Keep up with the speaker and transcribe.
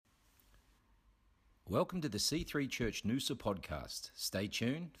Welcome to the C3 Church Noosa podcast. Stay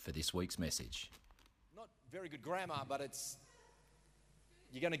tuned for this week's message. Not very good grammar, but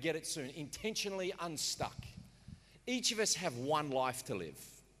you're going to get it soon. Intentionally unstuck. Each of us have one life to live,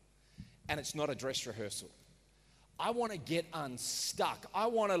 and it's not a dress rehearsal. I want to get unstuck. I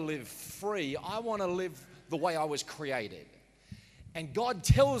want to live free. I want to live the way I was created. And God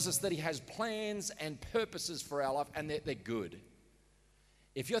tells us that He has plans and purposes for our life, and they're good.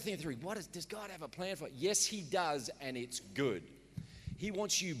 If you're thinking through, does God have a plan for it? Yes, He does, and it's good. He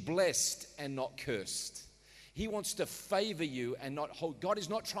wants you blessed and not cursed. He wants to favor you and not hold. God is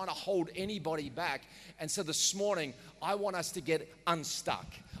not trying to hold anybody back. And so this morning, I want us to get unstuck.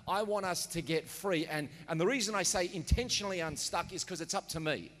 I want us to get free. And the reason I say intentionally unstuck is because it's up to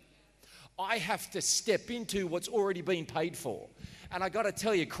me. I have to step into what's already been paid for. And I got to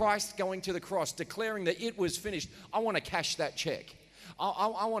tell you, Christ going to the cross, declaring that it was finished, I want to cash that check.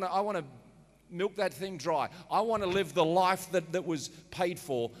 I want to milk that thing dry. I want to live the life that was paid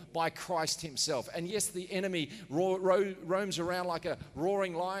for by Christ Himself. And yes, the enemy roams around like a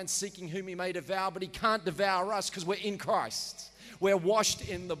roaring lion, seeking whom he may devour, but he can't devour us because we're in Christ. We're washed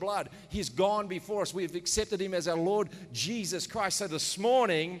in the blood. He's gone before us. We've accepted Him as our Lord Jesus Christ. So this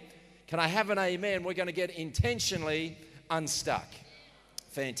morning, can I have an amen? We're going to get intentionally unstuck.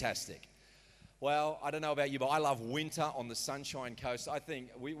 Fantastic. Well, I don't know about you, but I love winter on the Sunshine Coast. I think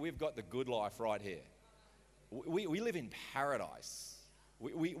we've got the good life right here. We live in paradise.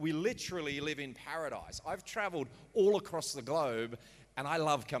 We literally live in paradise. I've traveled all across the globe, and I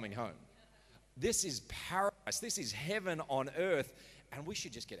love coming home. This is paradise. This is heaven on earth, and we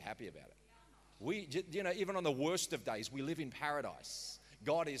should just get happy about it. Even on the worst of days, we live in paradise.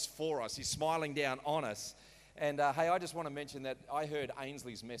 God is for us. He's smiling down on us. And hey, I just want to mention that I heard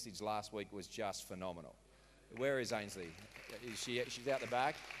Ainsley's message last week was just phenomenal. Where is Ainsley? She's out the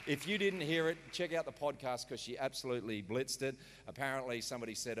back. If you didn't hear it, check out the podcast because she absolutely blitzed it. Apparently,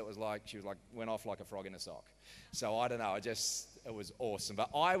 somebody said it was like she went off like a frog in a sock. So I don't know. It was awesome. But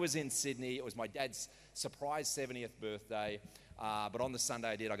I was in Sydney. It was my dad's surprise 70th birthday. But on the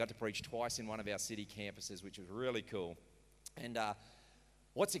Sunday I got to preach twice in one of our city campuses, which was really cool. And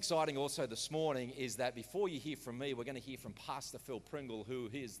what's exciting also this morning is that before you hear from me, we're going to hear from Pastor Phil Pringle, who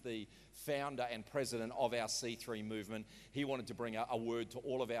is the founder and president of our C3 movement. He wanted to bring a word to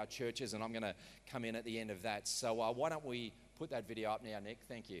all of our churches, and I'm going to come in at the end of that. So why don't we put that video up now, Nick?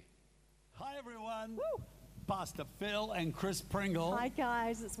 Thank you. Hi, everyone. Woo. Pastor Phil and Chris Pringle. Hi,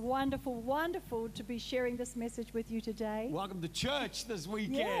 guys. It's wonderful to be sharing this message with you today. Welcome to church this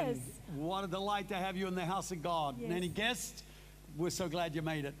weekend. Yes. What a delight to have you in the house of God. Yes. And any guests? We're so glad you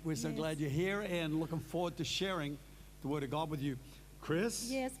made it. We're so glad you're here and looking forward to sharing the Word of God with you. Chris?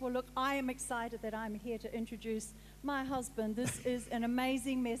 Yes, well, look, I am excited that I'm here to introduce my husband. This is an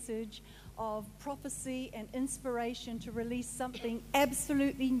amazing message of prophecy and inspiration to release something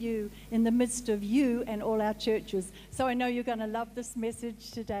absolutely new in the midst of you and all our churches. So I know you're going to love this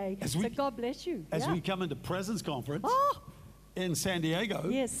message today. So God bless you. As we come into Presence Conference in San Diego.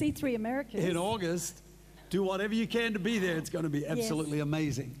 Yes, C3 Americas. In August. Do whatever you can to be there. It's going to be absolutely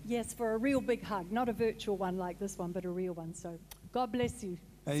amazing. Yes, for a real big hug. Not a virtual one like this one, but a real one. So God bless you.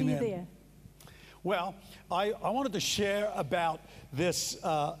 Amen. See you there. Well, I wanted to share about this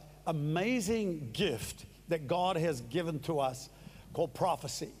amazing gift that God has given to us called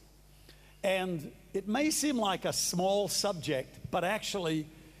prophecy. And it may seem like a small subject, but actually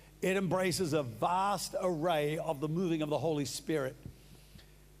it embraces a vast array of the moving of the Holy Spirit.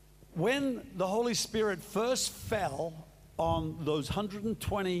 When the Holy Spirit first fell on those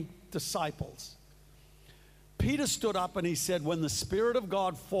 120 disciples, Peter stood up and he said, when the Spirit of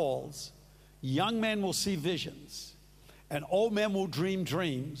God falls, young men will see visions, and old men will dream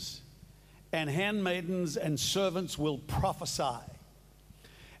dreams, and handmaidens and servants will prophesy.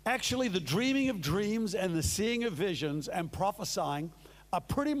 Actually, the dreaming of dreams and the seeing of visions and prophesying are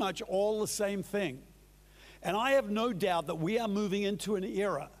pretty much all the same thing. And I have no doubt that we are moving into an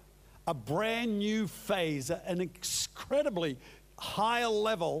era, a brand new phase, an incredibly higher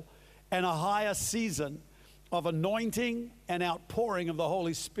level and a higher season of anointing and outpouring of the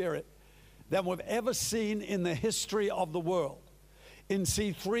Holy Spirit than we've ever seen in the history of the world. In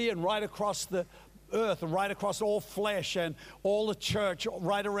C3 and right across the earth, and right across all flesh and all the church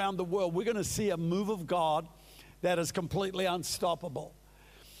right around the world, we're going to see a move of God that is completely unstoppable.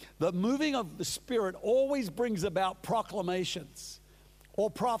 The moving of the Spirit always brings about proclamations or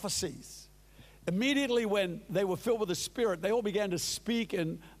prophecies. Immediately when they were filled with the Spirit, they all began to speak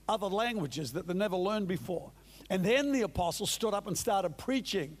in other languages that they never learned before. And then the apostles stood up and started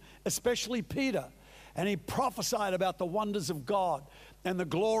preaching, especially Peter. And he prophesied about the wonders of God and the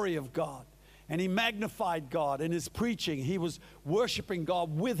glory of God. and he magnified God in his preaching. He was worshiping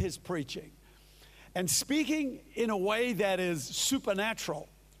God with his preaching. And speaking in a way that is supernatural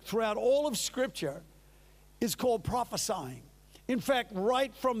throughout all of Scripture is called prophesying. In fact,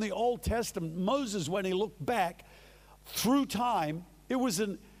 right from the Old Testament, Moses, when he looked back through time, it was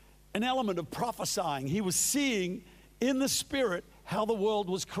an element of prophesying. He was seeing in the Spirit how the world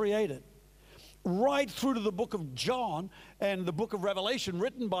was created. Right through to the book of John and the book of Revelation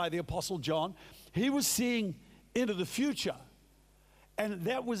written by the Apostle John, he was seeing into the future. And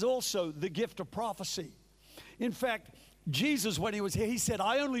that was also the gift of prophecy. In fact, Jesus, when he was here, he said,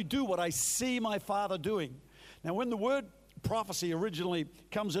 I only do what I see my Father doing. Now, when the word prophecy originally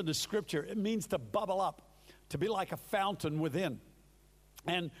comes into Scripture, it means to bubble up, to be like a fountain within.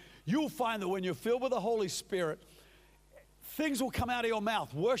 And you'll find that when you're filled with the Holy Spirit, things will come out of your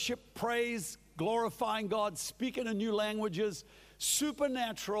mouth. Worship, praise, glorifying God, speaking in new languages,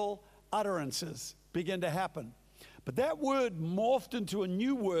 supernatural utterances begin to happen. But that word morphed into a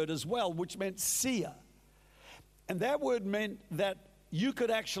new word as well, which meant seer. And that word meant that you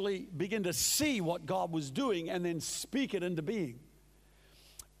could actually begin to see what God was doing and then speak it into being.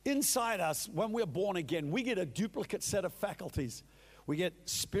 Inside us, when we're born again, we get a duplicate set of faculties. We get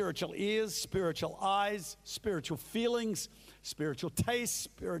spiritual ears, spiritual eyes, spiritual feelings, spiritual taste,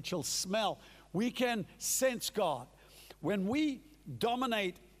 spiritual smell. We can sense God. When we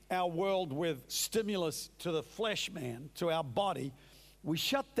dominate our world with stimulus to the flesh man, to our body, we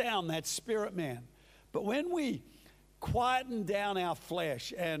shut down that spirit man. But when we quieten down our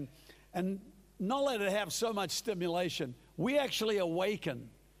flesh and not let it have so much stimulation, we actually awaken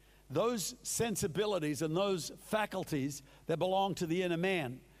those sensibilities and those faculties that belong to the inner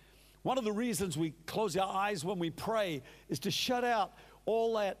man. One of the reasons we close our eyes when we pray is to shut out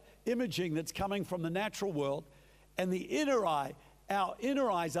all that imaging that's coming from the natural world, and the inner eye, our inner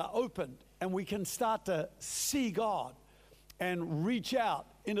eyes are opened, and we can start to see God and reach out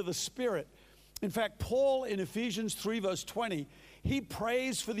into the Spirit. In fact, Paul in Ephesians 3 verse 20, he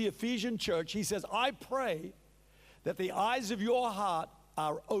prays for the Ephesian church. He says, I pray that the eyes of your heart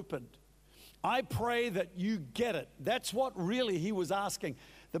are opened. I pray that you get it. That's what really he was asking.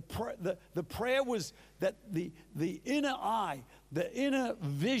 The prayer was that the inner eye, the inner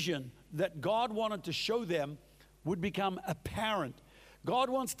vision that God wanted to show them would become apparent. God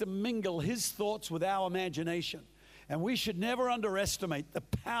wants to mingle his thoughts with our imagination. And we should never underestimate the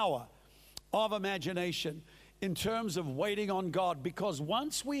power of imagination in terms of waiting on God. Because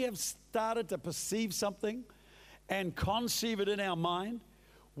once we have started to perceive something and conceive it in our mind,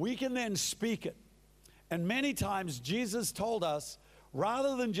 we can then speak it. And many times Jesus told us,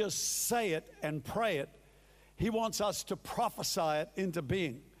 rather than just say it and pray it, he wants us to prophesy it into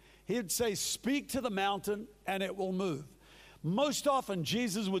being. He'd say, speak to the mountain and it will move. Most often,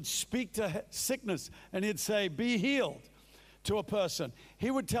 Jesus would speak to sickness and he'd say, be healed to a person.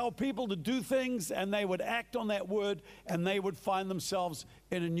 He would tell people to do things and they would act on that word and they would find themselves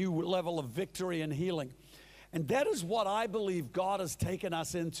in a new level of victory and healing. And that is what I believe God has taken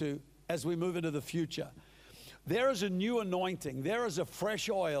us into as we move into the future. There is a new anointing. There is a fresh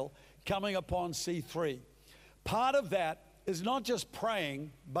oil coming upon C3. Part of that is not just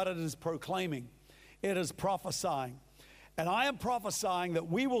praying, but it is proclaiming. It is prophesying. And I am prophesying that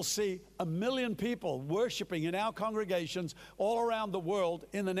we will see 1 million people worshiping in our congregations all around the world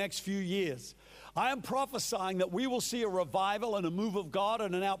in the next few years. I am prophesying that we will see a revival and a move of God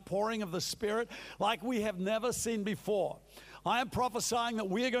and an outpouring of the Spirit like we have never seen before. I am prophesying that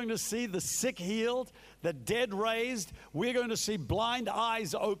we are going to see the sick healed, the dead raised. We're going to see blind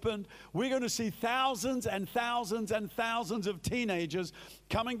eyes opened. We're going to see thousands and thousands and thousands of teenagers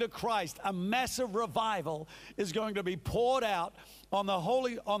coming to Christ. A massive revival is going to be poured out on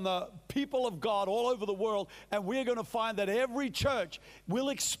the people of God all over the world, and we're going to find that every church will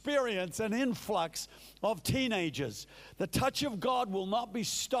experience an influx of teenagers. The touch of God will not be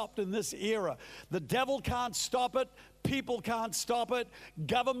stopped in this era. The devil can't stop it. People can't stop it.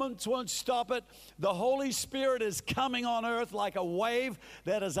 Governments won't stop it. The Holy Spirit is coming on earth like a wave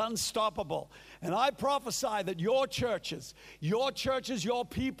that is unstoppable. And I prophesy that your churches, your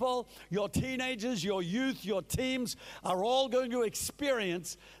people, your teenagers, your youth, your teams are all going to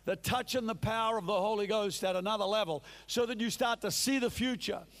experience the touch and the power of the Holy Ghost at another level, so that you start to see the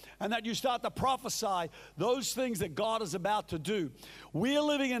future and that you start to prophesy those things that God is about to do. We're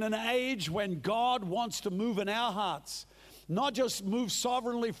living in an age when God wants to move in our hearts, not just move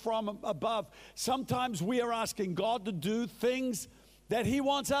sovereignly from above. Sometimes we are asking God to do things that he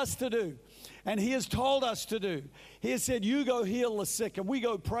wants us to do. and He has told us to do. He has said, you go heal the sick, and we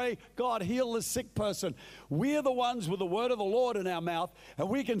go pray, God, heal the sick person. We are the ones with the word of the Lord in our mouth, and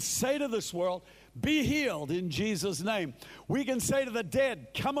we can say to this world, be healed in Jesus' name. We can say to the dead,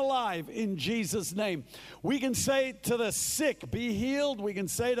 come alive in Jesus' name. We can say to the sick, be healed. We can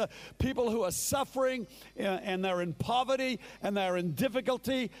say to people who are suffering and they're in poverty and they're in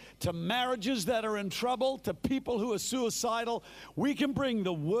difficulty, to marriages that are in trouble, to people who are suicidal, we can bring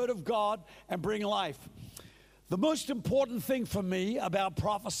the word of God and bring life. The most important thing for me about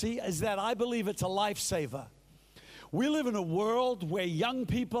prophecy is that I believe it's a lifesaver. We live in a world where young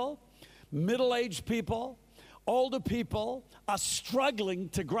people, middle-aged people, older people are struggling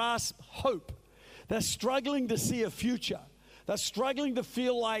to grasp hope. They're struggling to see a future. They're struggling to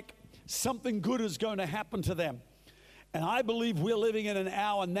feel like something good is going to happen to them. And I believe we're living in an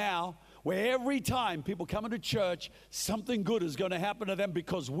hour now where every time people come into church, something good is going to happen to them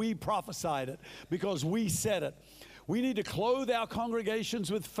because we prophesied it, because we said it. We need to clothe our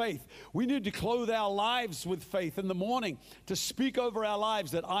congregations with faith. We need to clothe our lives with faith in the morning, to speak over our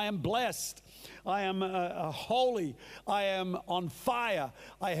lives that I am blessed, I am holy, I am on fire,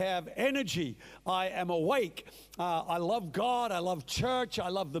 I have energy, I am awake, I love God, I love church, I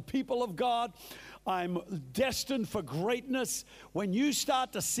love the people of God, I'm destined for greatness. When you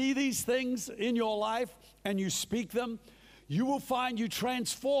start to see these things in your life and you speak them, you will find you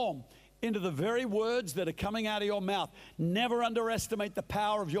transform into the very words that are coming out of your mouth. Never underestimate the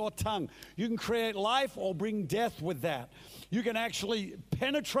power of your tongue. You can create life or bring death with that. You can actually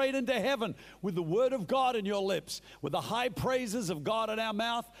penetrate into heaven with the word of God in your lips, with the high praises of God in our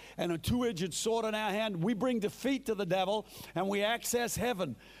mouth and a two-edged sword in our hand. We bring defeat to the devil and we access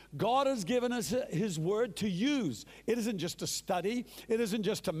heaven. God has given us His word to use. It isn't just to study. It isn't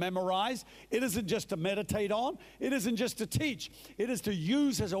just to memorize. It isn't just to meditate on. It isn't just to teach. It is to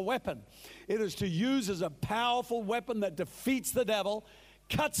use as a weapon. It is to use as a powerful weapon that defeats the devil,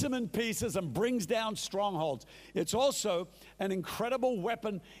 cuts him in pieces, and brings down strongholds. It's also an incredible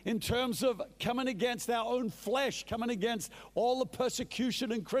weapon in terms of coming against our own flesh, coming against all the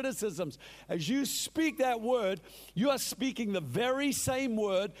persecution and criticisms. As you speak that word, you are speaking the very same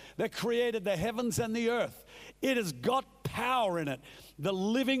word that created the heavens and the earth. It has got power in it. The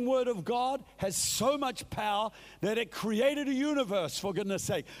living word of God has so much power that it created a universe, for goodness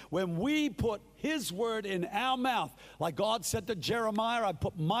sake. When we put His word in our mouth, like God said to Jeremiah, I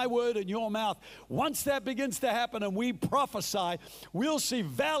put my word in your mouth. Once that begins to happen and we prophesy, we'll see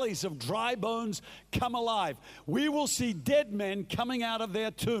valleys of dry bones come alive. We will see dead men coming out of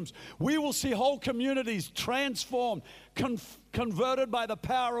their tombs. We will see whole communities transformed, converted by the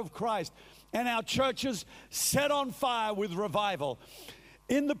power of Christ, and our churches set on fire with revival.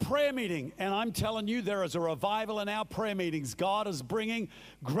 In the prayer meeting, and I'm telling you, there is a revival in our prayer meetings. God is bringing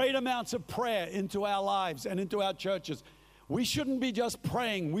great amounts of prayer into our lives and into our churches. We shouldn't be just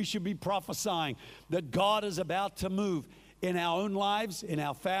praying. We should be prophesying that God is about to move in our own lives, in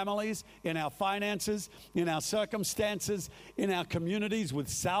our families, in our finances, in our circumstances, in our communities, with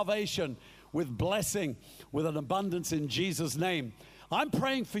salvation, with blessing, with an abundance in Jesus' name. I'm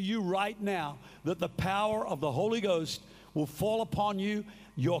praying for you right now that the power of the Holy Ghost will fall upon you,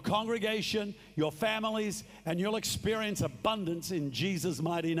 your congregation, your families, and you'll experience abundance in Jesus'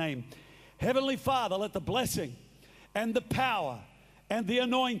 mighty name. Heavenly Father, let the blessing and the power and the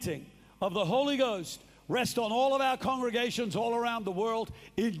anointing of the Holy Ghost rest on all of our congregations all around the world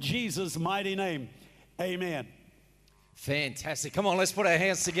in Jesus' mighty name. Amen. Fantastic. Come on, let's put our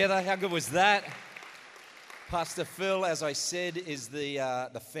hands together. How good was that? Pastor Phil, as I said, is the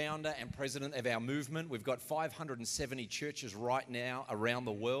founder and president of our movement. We've got 570 churches right now around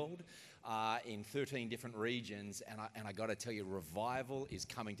the world in 13 different regions. And I got to tell you, revival is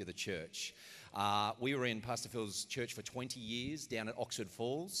coming to the church. We were in Pastor Phil's church for 20 years down at Oxford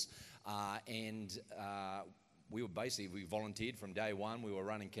Falls. We volunteered from day one. We were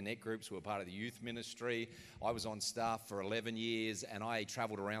running connect groups. We were part of the youth ministry. I was on staff for 11 years, and I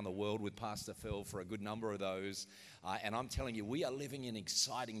traveled around the world with Pastor Phil for a good number of those. And I'm telling you, we are living in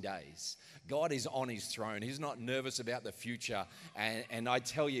exciting days. God is on His throne. He's not nervous about the future. And I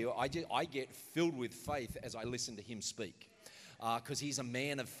tell you, I get filled with faith as I listen to Him speak. Because He's a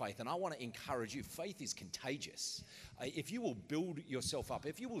man of faith. And I want to encourage you, faith is contagious. If you will build yourself up,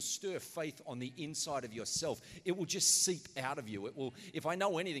 if you will stir faith on the inside of yourself, it will just seep out of you. It will. If I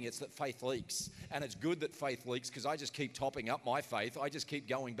know anything, it's that faith leaks. And it's good that faith leaks because I just keep topping up my faith. I just keep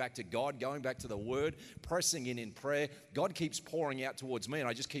going back to God, going back to the Word, pressing in prayer. God keeps pouring out towards me and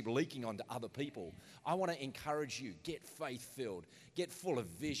I just keep leaking onto other people. I want to encourage you, get faith-filled, get full of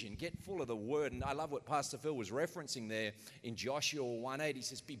vision, get full of the Word. And I love what Pastor Phil was referencing there in Joshua. Joshua 1:8, he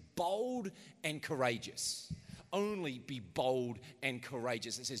says, be bold and courageous. Only be bold and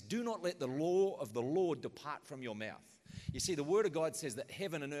courageous. It says, do not let the law of the Lord depart from your mouth. You see, the word of God says that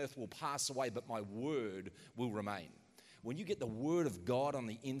heaven and earth will pass away, but my word will remain. When you get the word of God on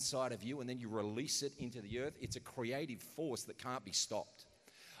the inside of you and then you release it into the earth, it's a creative force that can't be stopped.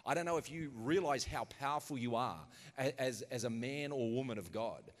 I don't know if you realize how powerful you are as a man or woman of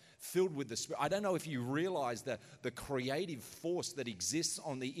God, filled with the Spirit. I don't know if you realize the creative force that exists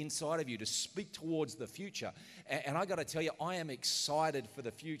on the inside of you to speak towards the future. And I got to tell you, I am excited for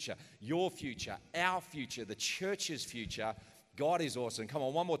the future, your future, our future, the church's future. God is awesome. Come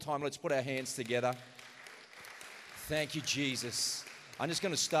on, one more time. Let's put our hands together. Thank you, Jesus. I'm just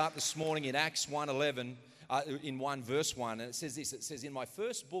going to start this morning in Acts 1:11. In 1 verse 1, and it says this, it says, in my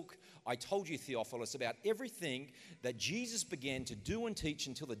first book, I told you, Theophilus, about everything that Jesus began to do and teach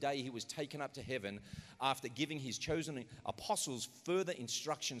until the day he was taken up to heaven after giving his chosen apostles further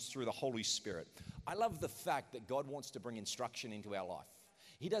instructions through the Holy Spirit. I love the fact that God wants to bring instruction into our life.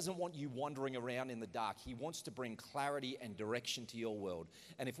 He doesn't want you wandering around in the dark. He wants to bring clarity and direction to your world.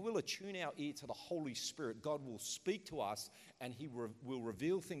 And if we'll attune our ear to the Holy Spirit, God will speak to us and he will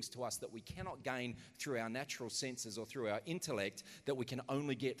reveal things to us that we cannot gain through our natural senses or through our intellect, that we can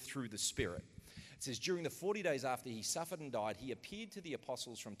only get through the Spirit. It says, during the 40 days after he suffered and died, he appeared to the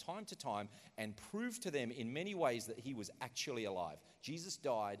apostles from time to time and proved to them in many ways that he was actually alive. Jesus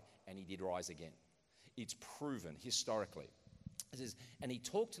died and he did rise again. It's proven historically. It says, and he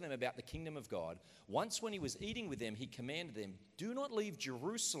talked to them about the kingdom of God. Once when he was eating with them, he commanded them, do not leave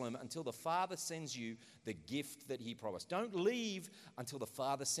Jerusalem until the Father sends you the gift that he promised. Don't leave until the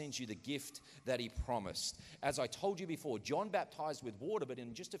Father sends you the gift that he promised. As I told you before, John baptized with water, but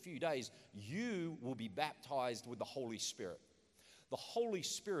in just a few days, you will be baptized with the Holy Spirit. The Holy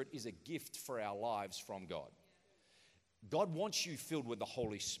Spirit is a gift for our lives from God. God wants you filled with the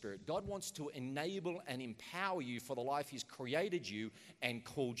Holy Spirit. God wants to enable and empower you for the life he's created you and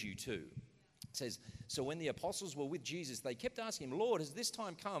called you to. It says, so when the apostles were with Jesus, they kept asking him, Lord, has this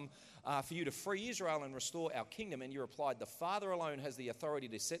time come for you to free Israel and restore our kingdom? And he replied, the Father alone has the authority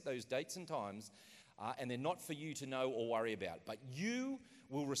to set those dates and times, and they're not for you to know or worry about. But you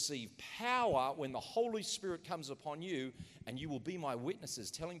will receive power when the Holy Spirit comes upon you, and you will be my witnesses,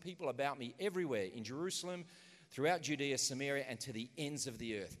 telling people about me everywhere in Jerusalem, throughout Judea, Samaria, and to the ends of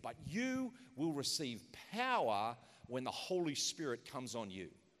the earth. But you will receive power when the Holy Spirit comes on you.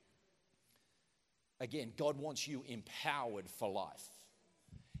 Again, God wants you empowered for life.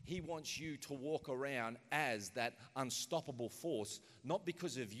 He wants you to walk around as that unstoppable force, not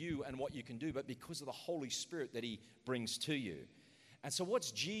because of you and what you can do, but because of the Holy Spirit that he brings to you. And so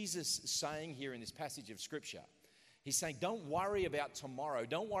what's Jesus saying here in this passage of Scripture? He's saying, don't worry about tomorrow.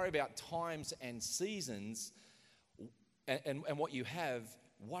 Don't worry about times and seasons and what you have.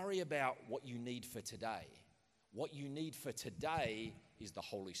 Worry about what you need for today. What you need for today is the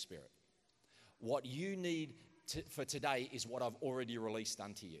Holy Spirit. What you need for today is what I've already released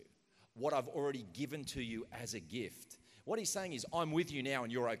unto you, what I've already given to you as a gift. What he's saying is, I'm with you now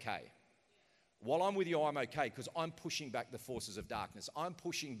and you're okay. While I'm with you, I'm okay because I'm pushing back the forces of darkness. I'm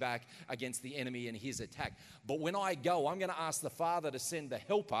pushing back against the enemy and his attack. But when I go, I'm going to ask the Father to send the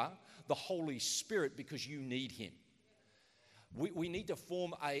helper, the Holy Spirit, because you need him. We need to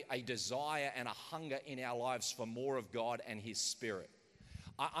form a desire and a hunger in our lives for more of God and his Spirit.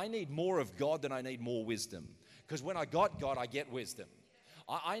 I need more of God than I need more wisdom. Because when I got God, I get wisdom.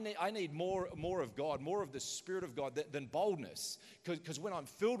 I need more of God, more of the Spirit of God than boldness. Because when I'm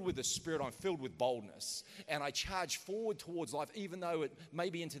filled with the Spirit, I'm filled with boldness. And I charge forward towards life, even though it may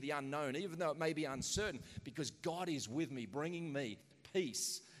be into the unknown, even though it may be uncertain, because God is with me, bringing me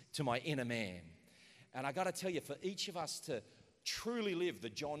peace to my inner man. And I got to tell you, for each of us to truly live the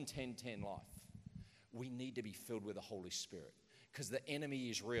John 10:10 life, we need to be filled with the Holy Spirit. Because the enemy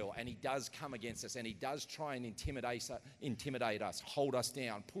is real and he does come against us and he does try and intimidate us, hold us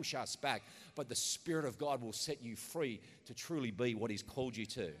down, push us back. But the Spirit of God will set you free to truly be what he's called you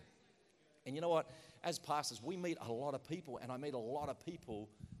to. And you know what? As pastors, we meet a lot of people, and I meet a lot of people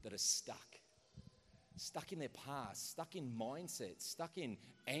that are stuck in their past, stuck in mindsets, stuck in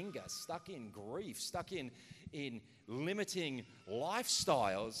anger, stuck in grief, stuck in limiting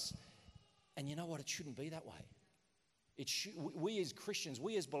lifestyles. And you know what? It shouldn't be that way. We as Christians,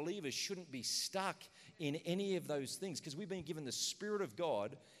 we as believers shouldn't be stuck in any of those things, because we've been given the Spirit of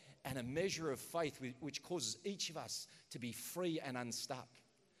God and a measure of faith which causes each of us to be free and unstuck.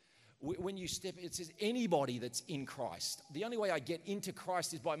 When you step, it says anybody that's in Christ. The only way I get into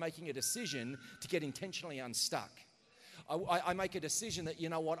Christ is by making a decision to get intentionally unstuck. I make a decision that, you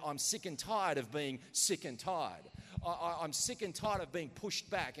know what, I'm sick and tired of being sick and tired. I'm sick and tired of being pushed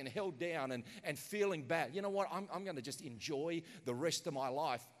back and held down and feeling bad. You know what? I'm going to just enjoy the rest of my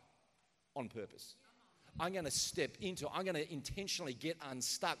life on purpose. I'm going to step into it. I'm going to intentionally get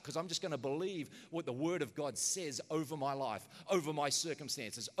unstuck because I'm just going to believe what the Word of God says over my life, over my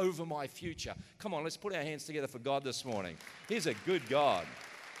circumstances, over my future. Come on, let's put our hands together for God this morning. He's a good God.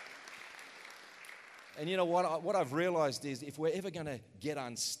 And you know what I've realized is if we're ever going to get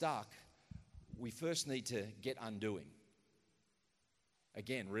unstuck, we first need to get undoing.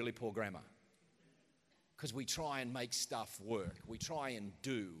 Again, really poor grammar. Because we try and make stuff work. We try and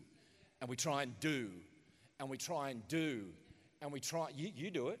do, and we try and do, and we try and do, and we try.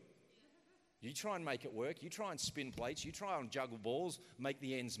 You do it. You try and make it work. You try and spin plates. You try and juggle balls, make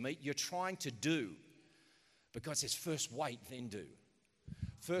the ends meet. You're trying to do. Because it's first wait, then do.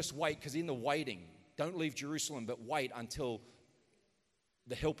 First wait, because in the waiting, don't leave Jerusalem, but wait until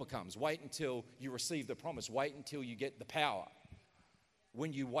the helper comes. Wait until you receive the promise. Wait until you get the power.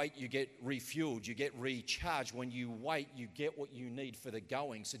 When you wait, you get refueled, you get recharged. When you wait, you get what you need for the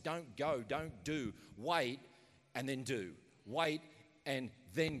going. So don't go, don't do. Wait and then do. Wait and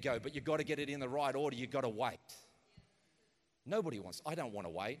then go. But you've got to get it in the right order. You've got to wait. Nobody wants, I don't want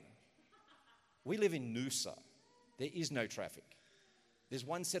to wait. We live in Noosa. There is no traffic. There's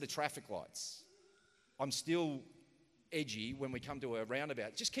one set of traffic lights. I'm still edgy when we come to a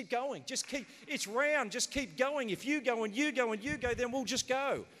roundabout. Just keep going. It's round. Just keep going. If you go and you go and you go, then we'll just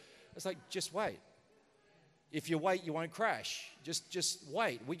go. It's like, just wait. If you wait, you won't crash. Just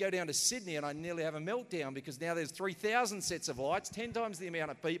wait. We go down to Sydney and I nearly have a meltdown because now there's 3,000 sets of lights, 10 times the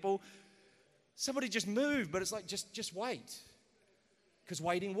amount of people. Somebody just moved, but it's like, just wait. Because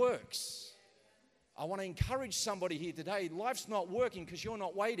waiting works. I want to encourage somebody here today. Life's not working because you're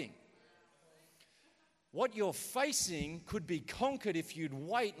not waiting. What you're facing could be conquered if you'd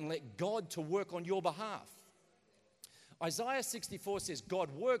wait and let God to work on your behalf. Isaiah 64 says, God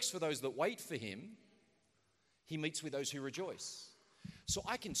works for those that wait for him. He meets with those who rejoice. So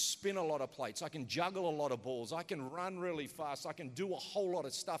I can spin a lot of plates. I can juggle a lot of balls. I can run really fast. I can do a whole lot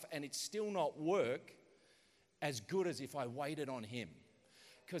of stuff and it's still not work as good as if I waited on him.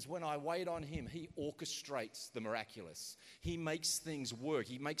 Because when I wait on him, he orchestrates the miraculous. He makes things work.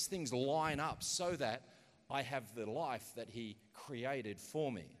 He makes things line up so that I have the life that he created for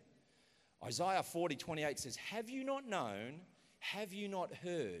me. Isaiah 40:28 says, have you not known, have you not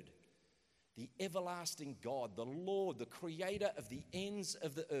heard? The everlasting God, the Lord, the creator of the ends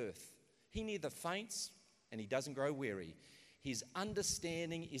of the earth. He neither faints and he doesn't grow weary. His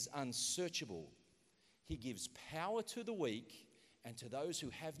understanding is unsearchable. He gives power to the weak, and to those who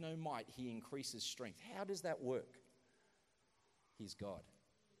have no might, he increases strength. How does that work? He's God.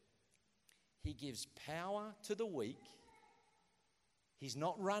 He gives power to the weak. He's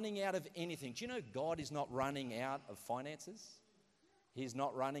not running out of anything. Do you know God is not running out of finances? He's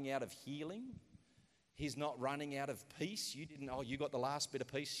not running out of healing. He's not running out of peace. You got the last bit of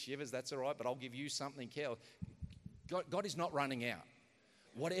peace, Shivers, that's all right, but I'll give you something else. God is not running out.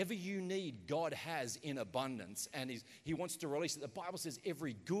 Whatever you need, God has in abundance, and he wants to release it. The Bible says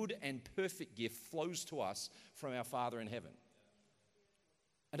every good and perfect gift flows to us from our Father in heaven.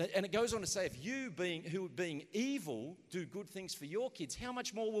 And it goes on to say, if you being evil do good things for your kids, how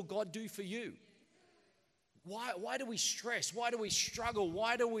much more will God do for you? Why do we stress? Why do we struggle?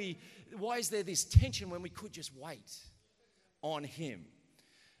 Why is there this tension when we could just wait on him?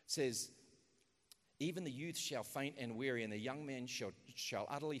 It says, even the youth shall faint and weary, and the young men shall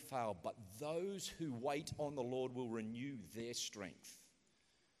utterly fail, but those who wait on the Lord will renew their strength.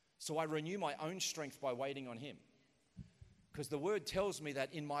 So I renew my own strength by waiting on him. Because the word tells me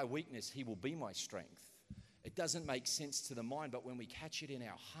that in my weakness, he will be my strength. It doesn't make sense to the mind, but when we catch it in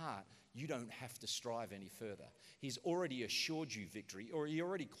our heart, you don't have to strive any further. He's already assured you victory, or he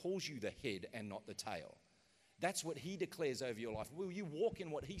already calls you the head and not the tail. That's what he declares over your life. Will you walk in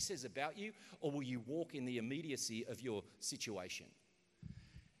what he says about you, or will you walk in the immediacy of your situation?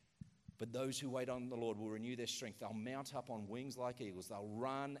 But those who wait on the Lord will renew their strength. They'll mount up on wings like eagles. They'll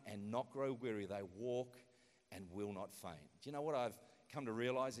run and not grow weary. They walk and will not faint. Do you know what I've come to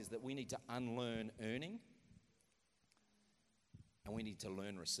realize is that we need to unlearn earning and we need to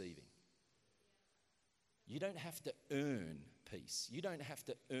learn receiving. You don't have to earn peace. You don't have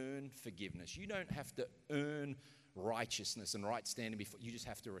to earn forgiveness. You don't have to earn righteousness and right standing before. You just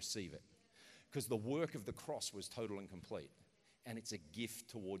have to receive it. Because the work of the cross was total and complete. And it's a gift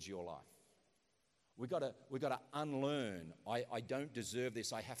towards your life. We've got to unlearn. I don't deserve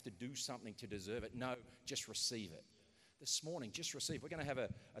this. I have to do something to deserve it. No, just receive it. This morning, just receive. We're going to have a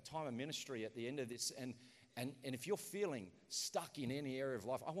time of ministry at the end of this. And if you're feeling stuck in any area of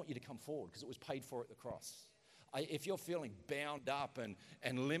life, I want you to come forward because it was paid for at the cross. If you're feeling bound up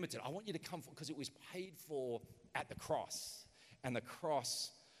and limited, I want you to come because it was paid for at the cross. And the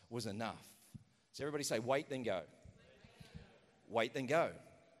cross was enough. So everybody say, wait, then go. Wait, then go.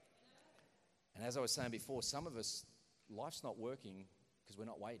 And as I was saying before, some of us, life's not working because we're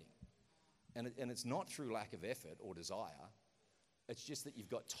not waiting. And it's not through lack of effort or desire. It's just that you've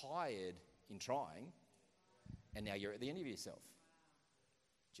got tired in trying, and now you're at the end of yourself.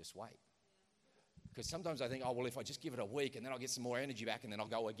 Just wait. Because sometimes I think, oh, well, if I just give it a week, and then I'll get some more energy back, and then I'll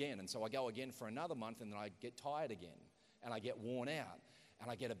go again. And so I go again for another month, and then I get tired again, and I get worn out,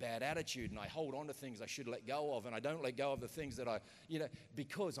 and I get a bad attitude, and I hold on to things I should let go of, and I don't let go of the things that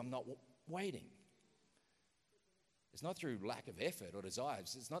because I'm not waiting. It's not through lack of effort or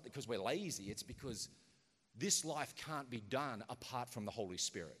desires. It's not because we're lazy. It's because this life can't be done apart from the Holy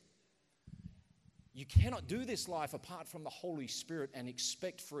Spirit. You cannot do this life apart from the Holy Spirit and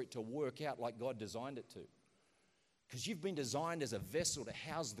expect for it to work out like God designed it to. Because you've been designed as a vessel to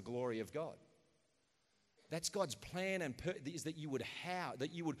house the glory of God. That's God's plan and is that you would house,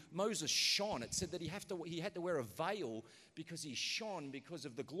 Moses shone. It said that he had to wear a veil because he shone because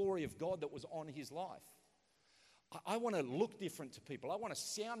of the glory of God that was on his life. I want to look different to people. I want to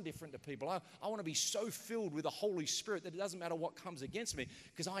sound different to people. I want to be so filled with the Holy Spirit that it doesn't matter what comes against me,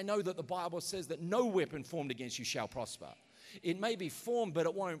 because I know that the Bible says that no weapon formed against you shall prosper. It may be formed, but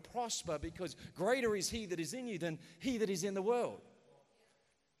it won't prosper, because greater is he that is in you than he that is in the world.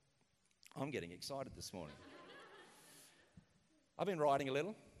 I'm getting excited this morning. I've been riding a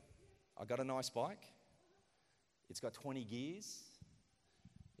little. I got a nice bike. It's got 20 gears.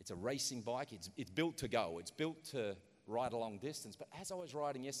 It's a racing bike. It's built to go. It's built to ride a long distance. But as I was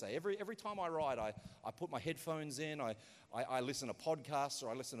riding yesterday, every time I ride, I put my headphones in, I listen to podcasts, or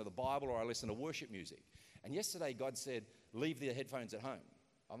I listen to the Bible, or I listen to worship music. And yesterday, God said, leave the headphones at home.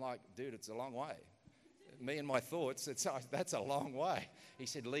 I'm like, dude, it's a long way. Me and my thoughts, that's a long way. He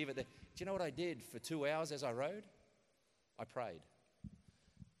said, leave it there. Do you know what I did for 2 hours as I rode? I prayed.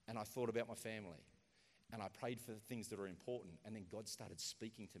 And I thought about my family. And I prayed for things that are important. And then God started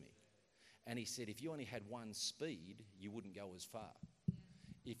speaking to me. And he said, if you only had one speed, you wouldn't go as far.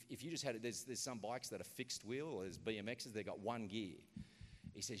 If you just had it, there's some bikes that are fixed wheel, there's BMXs, they've got one gear.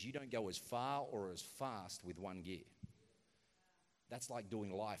 He says, you don't go as far or as fast with one gear. That's like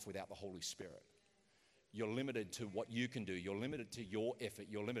doing life without the Holy Spirit. You're limited to what you can do. You're limited to your effort.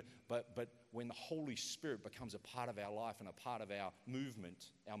 You're limited. But when the Holy Spirit becomes a part of our life and a part of our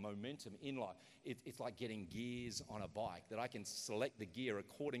movement, our momentum in life, it's like getting gears on a bike, that I can select the gear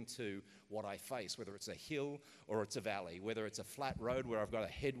according to what I face, whether it's a hill or it's a valley, whether it's a flat road where I've got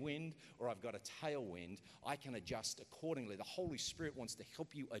a headwind or I've got a tailwind, I can adjust accordingly. The Holy Spirit wants to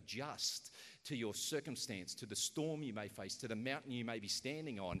help you adjust to your circumstance, to the storm you may face, to the mountain you may be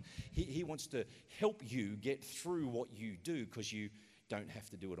standing on. He wants to help you get through what you do, because you don't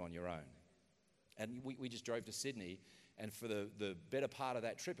have to do it on your own. And we just drove to Sydney, and for the better part of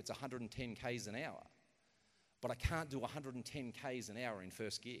that trip, it's 110 k's an hour. But I can't do 110 k's an hour in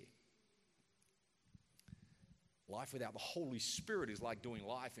first gear. Life without the Holy Spirit is like doing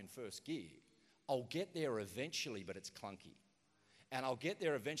life in first gear. I'll get there eventually, but it's clunky. And I'll get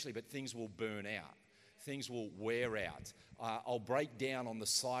there eventually, but things will burn out. Things will wear out. I'll break down on the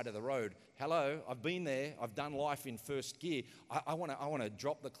side of the road. Hello, I've been there. I've done life in first gear. I want to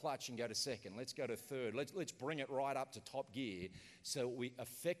drop the clutch and go to second. Let's go to third. Let's bring it right up to top gear so we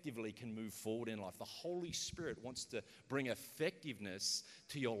effectively can move forward in life. The Holy Spirit wants to bring effectiveness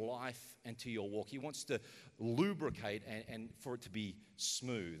to your life and to your walk. He wants to lubricate and for it to be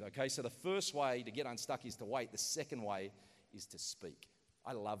smooth. Okay, so the first way to get unstuck is to wait. The second way is to speak.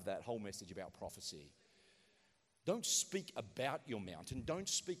 I love that whole message about prophecy. Don't speak about your mountain. Don't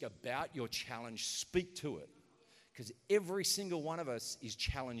speak about your challenge. Speak to it. Because every single one of us is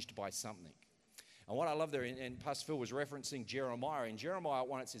challenged by something. And what I love there, and Pastor Phil was referencing Jeremiah. In Jeremiah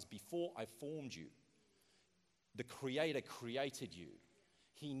 1, it says, before I formed you, the Creator created you.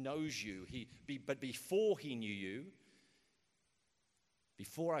 He knows you. But before he knew you,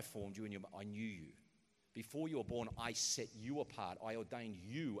 before I formed you, I knew you. Before you were born, I set you apart. I ordained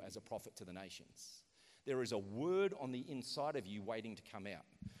you as a prophet to the nations. There is a word on the inside of you waiting to come out.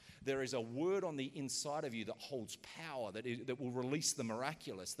 There is a word on the inside of you that holds power, that will release the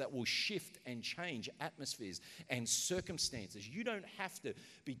miraculous, that will shift and change atmospheres and circumstances. You don't have to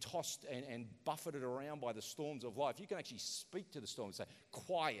be tossed and buffeted around by the storms of life. You can actually speak to the storm and say,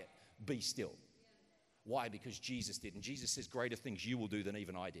 quiet, be still. Why? Because Jesus did. And Jesus says, greater things you will do than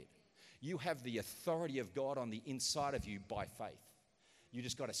even I did. You have the authority of God on the inside of you by faith. You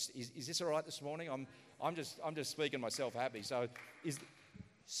just got to. Is this all right this morning? I'm just speaking myself happy. So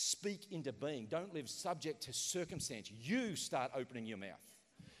speak into being. Don't live subject to circumstance. You start opening your mouth.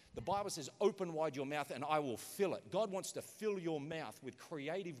 The Bible says, open wide your mouth and I will fill it. God wants to fill your mouth with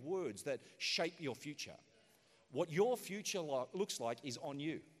creative words that shape your future. What your future looks like is on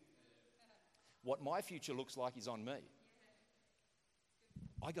you. What my future looks like is on me.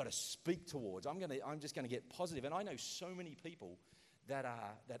 I got to speak towards. I'm just going to get positive. And I know so many people that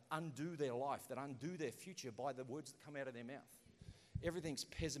undo their life, that undo their future by the words that come out of their mouth. Everything's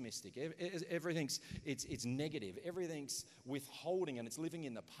pessimistic. Everything's it's negative. Everything's withholding, and it's living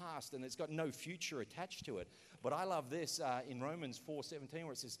in the past, and it's got no future attached to it. But I love this in Romans 4:17,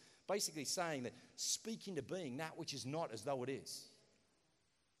 where it says, basically saying that speak into being that which is not as though it is.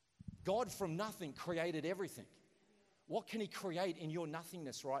 God from nothing created everything. What can He create in your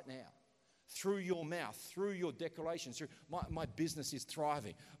nothingness right now? Through your mouth, through your declarations, through my business is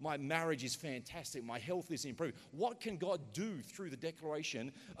thriving, my marriage is fantastic, my health is improved. What can God do through the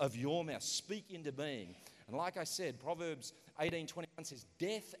declaration of your mouth? Speak into being. And like I said, Proverbs 18:21 says,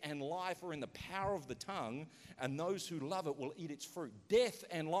 death and life are in the power of the tongue, and those who love it will eat its fruit. Death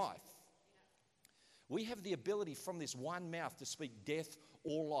and life. We have the ability from this one mouth to speak death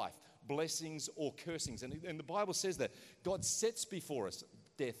or life, blessings or cursings. And the Bible says that God sets before us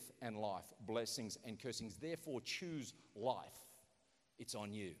death and life, blessings and cursings. Therefore, choose life. It's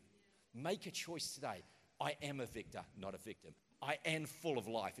on you. Make a choice today. I am a victor, not a victim. I am full of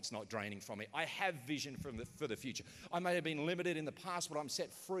life. It's not draining from me. I have vision for the future. I may have been limited in the past, but I'm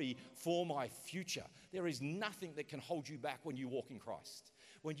set free for my future. There is nothing that can hold you back when you walk in Christ.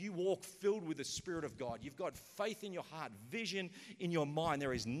 When you walk filled with the Spirit of God, you've got faith in your heart, vision in your mind.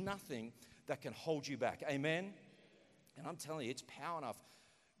 There is nothing that can hold you back. Amen? And I'm telling you, it's power enough,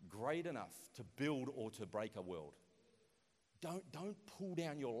 great enough to build or to break a world. Don't pull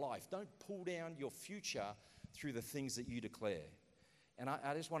down your life. Don't pull down your future through the things that you declare. And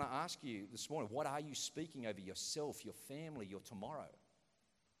I just want to ask you this morning, what are you speaking over yourself, your family, your tomorrow?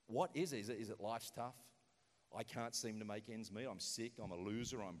 What is it? Is it life's tough? I can't seem to make ends meet. I'm sick. I'm a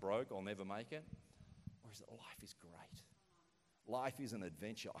loser. I'm broke. I'll never make it. Or is it life is great? Life is an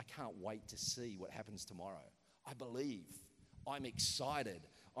adventure. I can't wait to see what happens tomorrow. I believe. I'm excited.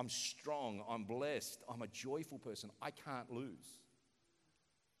 I'm strong. I'm blessed. I'm a joyful person. I can't lose.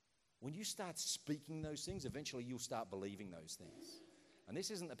 When you start speaking those things, eventually you'll start believing those things. And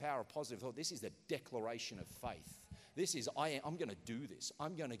this isn't the power of positive thought. This is the declaration of faith. This is, I'm going to do this.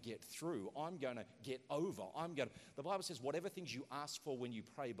 I'm going to get through. I'm going to get over. The Bible says, whatever things you ask for when you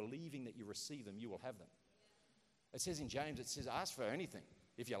pray, believing that you receive them, you will have them. It says in James, it says, ask for anything.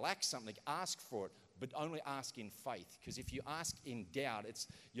 If you lack something, ask for it, but only ask in faith. Because if you ask in doubt,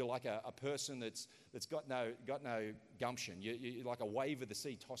 you're like a person that's got no gumption. You're like a wave of the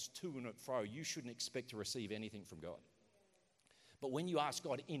sea tossed to and fro. You shouldn't expect to receive anything from God. But when you ask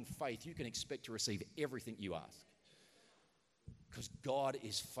God in faith, you can expect to receive everything you ask. Because God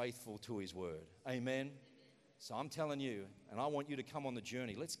is faithful to His word. Amen? So I'm telling you, and I want you to come on the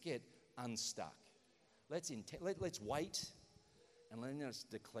journey. Let's get unstuck. Let's wait, and let's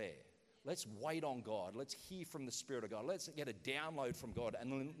declare. Let's wait on God. Let's hear from the Spirit of God. Let's get a download from God, and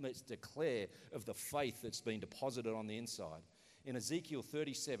then let's declare of the faith that's been deposited on the inside. In Ezekiel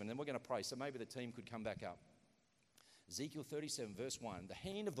 37, and we're going to pray, so maybe the team could come back up. Ezekiel 37, verse 1, the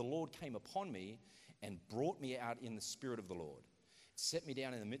hand of the Lord came upon me and brought me out in the spirit of the Lord. It set me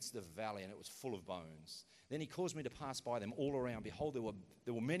down in the midst of the valley, and it was full of bones. Then He caused me to pass by them all around. Behold,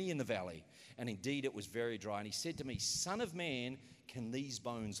 there were many in the valley, and indeed it was very dry. And He said to me, Son of man, can these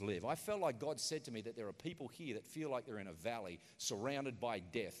bones live? I felt like God said to me that there are people here that feel like they're in a valley surrounded by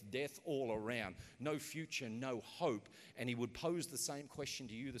death all around, no future, no hope. And He would pose the same question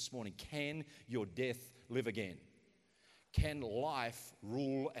to you this morning. Can your death live again? Can life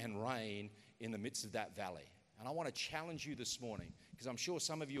rule and reign in the midst of that valley? And I want to challenge you this morning, because I'm sure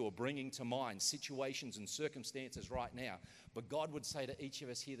some of you are bringing to mind situations and circumstances right now. But God would say to each of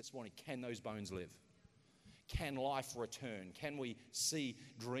us here this morning, can those bones live? Can life return? Can we see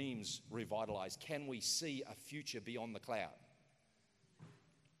dreams revitalized? Can we see a future beyond the cloud?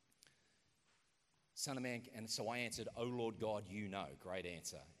 Son of man, and so I answered, O Lord God, you know. Great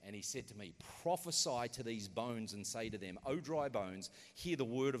answer. And He said to me, prophesy to these bones and say to them, O dry bones, hear the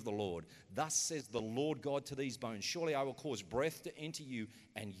word of the Lord. Thus says the Lord God to these bones, surely I will cause breath to enter you,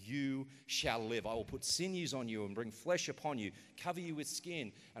 and you shall live. I will put sinews on you and bring flesh upon you, cover you with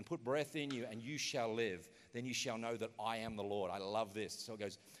skin and put breath in you, and you shall live. Then you shall know that I am the Lord. I love this. So it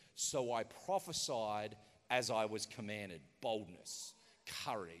goes, so I prophesied as I was commanded. Boldness,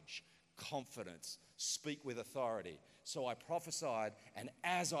 courage, confidence, speak with authority, So I prophesied, and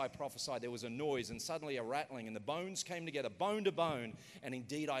as I prophesied, there was a noise and suddenly a rattling, and the bones came together, bone to bone. And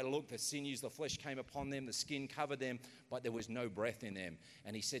indeed I looked, the sinews, the flesh came upon them, the skin covered them, but there was no breath in them.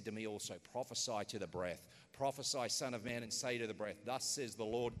 And he said to me also, prophesy to the breath. Prophesy, Son of Man, and say to the breath, thus says the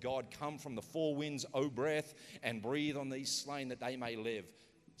Lord God, come from the four winds, O breath, and breathe on these slain that they may live.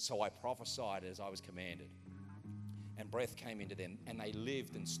 So I prophesied as I was commanded. And breath came into them, and they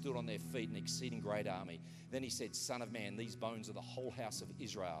lived and stood on their feet, an exceeding great army. Then he said, Son of man, these bones are the whole house of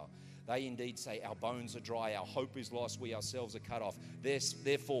Israel. They indeed say, our bones are dry, our hope is lost, we ourselves are cut off.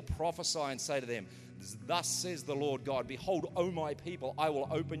 Therefore prophesy and say to them, thus says the Lord God, behold, O my people, I will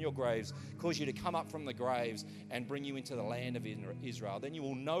open your graves, cause you to come up from the graves, and bring you into the land of Israel. Then you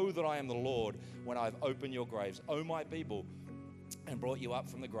will know that I am the Lord when I have opened your graves, O my people, and brought you up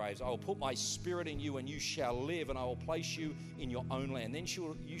from the graves. I will put my spirit in you, and you shall live, and I will place you in your own land. Then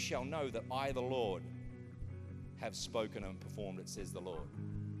you shall know that I, the Lord, have spoken and performed it, says the Lord.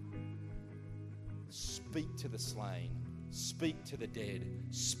 Speak to the slain, speak to the dead,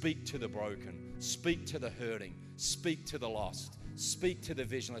 speak to the broken, speak to the hurting, speak to the lost, speak to the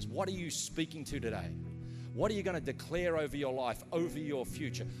visionless. What are you speaking to today? What are you going to declare over your life, over your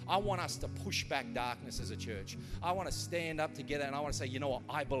future? I want us to push back darkness as a church. I want to stand up together, and I want to say, you know what,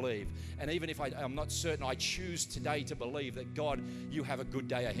 I believe. And even if I'm not certain, I choose today to believe that, God, you have a good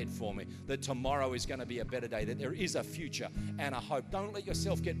day ahead for me, that tomorrow is going to be a better day, that there is a future and a hope. Don't let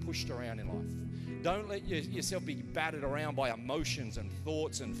yourself get pushed around in life. Don't let yourself be battered around by emotions and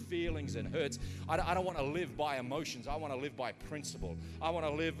thoughts and feelings and hurts. I don't want to live by emotions. I want to live by principle. I want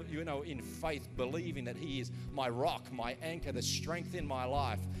to live, in faith, believing that He is my rock, my anchor, the strength in my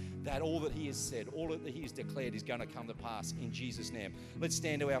life, that all that He has said, all that He has declared is going to come to pass in Jesus' name. Let's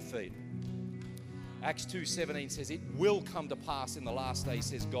stand to our feet. Acts 2:17 says, it will come to pass in the last days,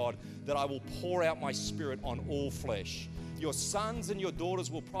 says God, that I will pour out my Spirit on all flesh. Your sons and your daughters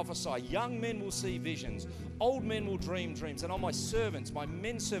will prophesy. Young men will see visions. Old men will dream dreams. And on my servants, my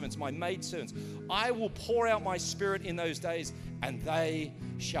men servants, my maid servants, I will pour out my Spirit in those days, and they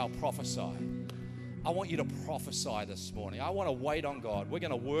shall prophesy. I want you to prophesy this morning. I want to wait on God. We're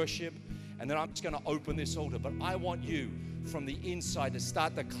going to worship, and then I'm just going to open this altar. But I want you from the inside to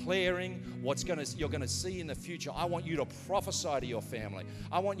start declaring you're going to see in the future. I want you to prophesy to your family.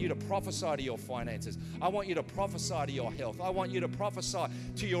 I want you to prophesy to your finances. I want you to prophesy to your health. I want you to prophesy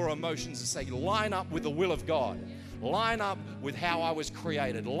to your emotions and say, line up with the will of God. Line up with how I was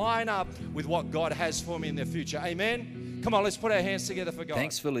created. Line up with what God has for me in the future. Amen? Come on, let's put our hands together for God.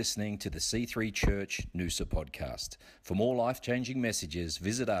 Thanks for listening to the C3 Church Noosa podcast. For more life-changing messages,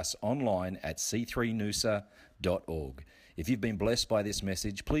 visit us online at c3noosa.org. If you've been blessed by this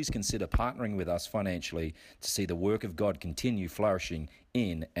message, please consider partnering with us financially to see the work of God continue flourishing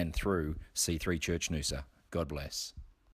in and through C3 Church Noosa. God bless.